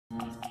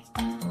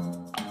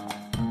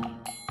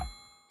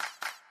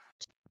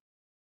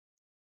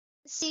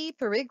Missy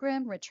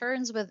Peregrym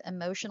returns with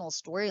emotional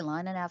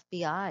storyline on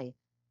FBI.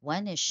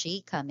 When is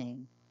she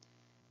coming?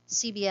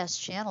 CBS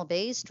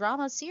channel-based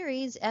drama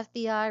series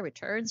FBI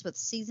returns with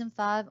season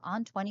 5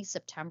 on 20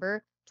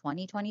 September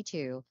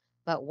 2022.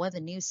 But when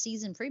the new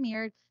season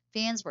premiered,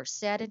 fans were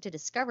saddened to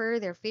discover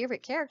their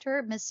favorite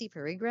character, Missy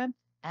Peregrym,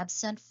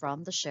 absent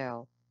from the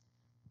show.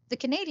 The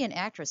Canadian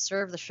actress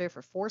served the show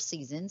for 4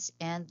 seasons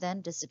and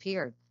then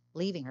disappeared,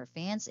 leaving her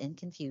fans in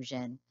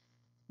confusion.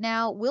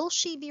 Now, will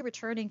she be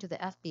returning to the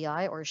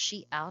FBI or is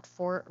she out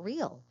for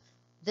real?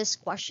 This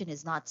question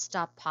has not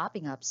stopped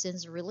popping up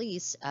since the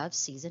release of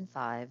season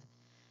 5.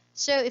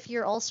 So, if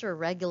you're also a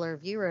regular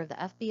viewer of the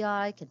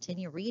FBI,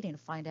 continue reading to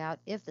find out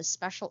if the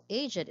special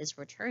agent is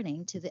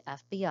returning to the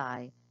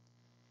FBI.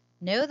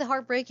 Know the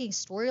heartbreaking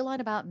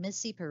storyline about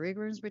Missy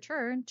Peregrim's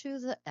return to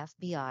the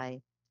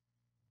FBI.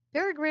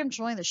 Peregrym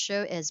joined the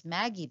show as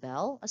Maggie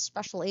Bell, a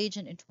special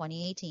agent in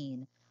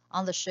 2018.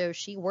 On the show,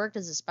 she worked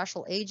as a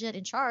special agent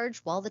in charge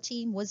while the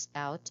team was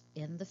out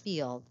in the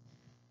field.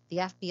 The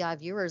FBI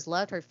viewers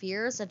loved her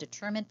fierce and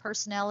determined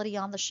personality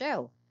on the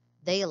show.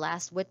 They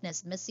last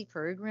witnessed Missy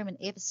Peregrym in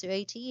episode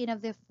 18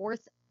 of the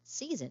 4th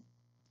season.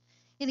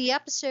 In the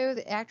episode,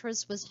 the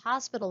actress was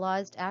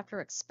hospitalized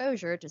after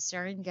exposure to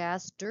sarin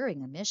gas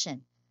during a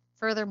mission.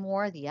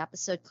 Furthermore, the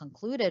episode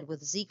concluded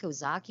with Zico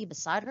Zaki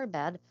beside her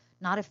bed,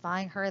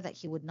 notifying her that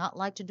he would not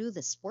like to do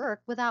this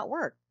work without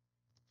work.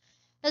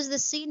 As the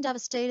scene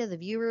devastated the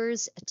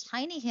viewers, a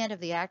tiny hint of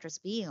the actress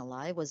being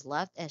alive was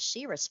left as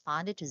she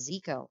responded to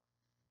Zico.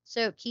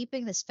 So,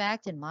 keeping this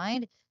fact in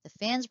mind, the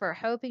fans were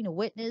hoping to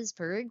witness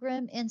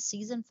Peregrym in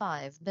season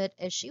 5, but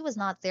as she was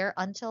not there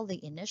until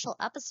the initial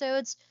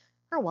episodes,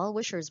 her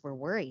well-wishers were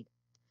worried.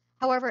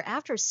 However,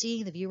 after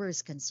seeing the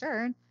viewers'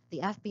 concern,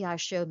 the FBI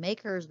show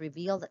makers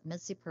revealed that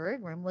Missy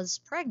Peregrym was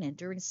pregnant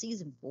during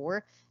season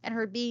 4, and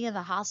her being in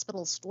the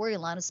hospital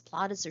storyline was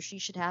plotted so she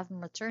should have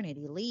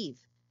maternity leave.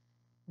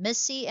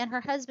 Missy and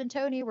her husband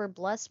Tony were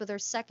blessed with their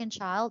second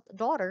child,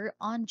 daughter,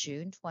 on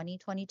June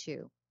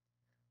 2022.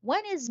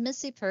 When is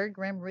Missy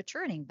Peregrym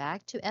returning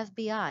back to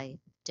FBI?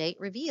 Date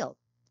revealed.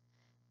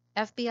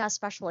 FBI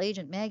Special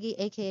Agent Maggie,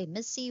 aka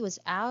Missy, was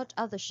out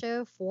of the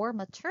show for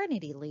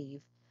maternity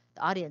leave.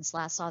 The audience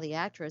last saw the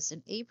actress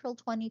in April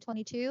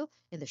 2022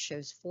 in the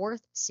show's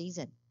 4th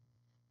season.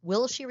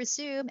 Will she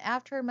resume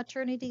after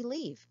maternity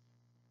leave?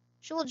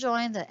 She will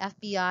join the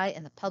FBI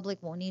and the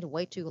public won't need to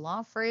wait too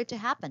long for it to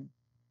happen.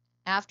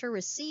 After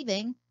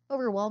receiving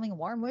overwhelming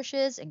warm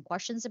wishes and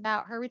questions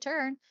about her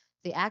return,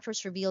 the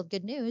actress revealed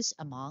good news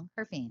among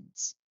her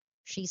fans.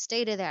 She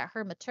stated that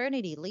her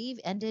maternity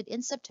leave ended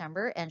in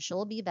September and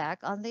she'll be back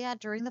on that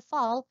during the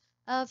fall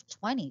of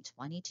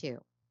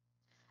 2022.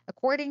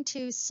 According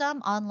to some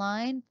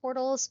online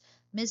portals,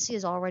 Missy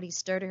has already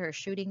started her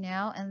shooting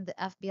now, and the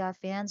FBI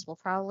fans will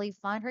probably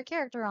find her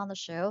character on the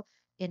show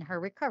in her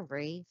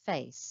recovery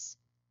phase.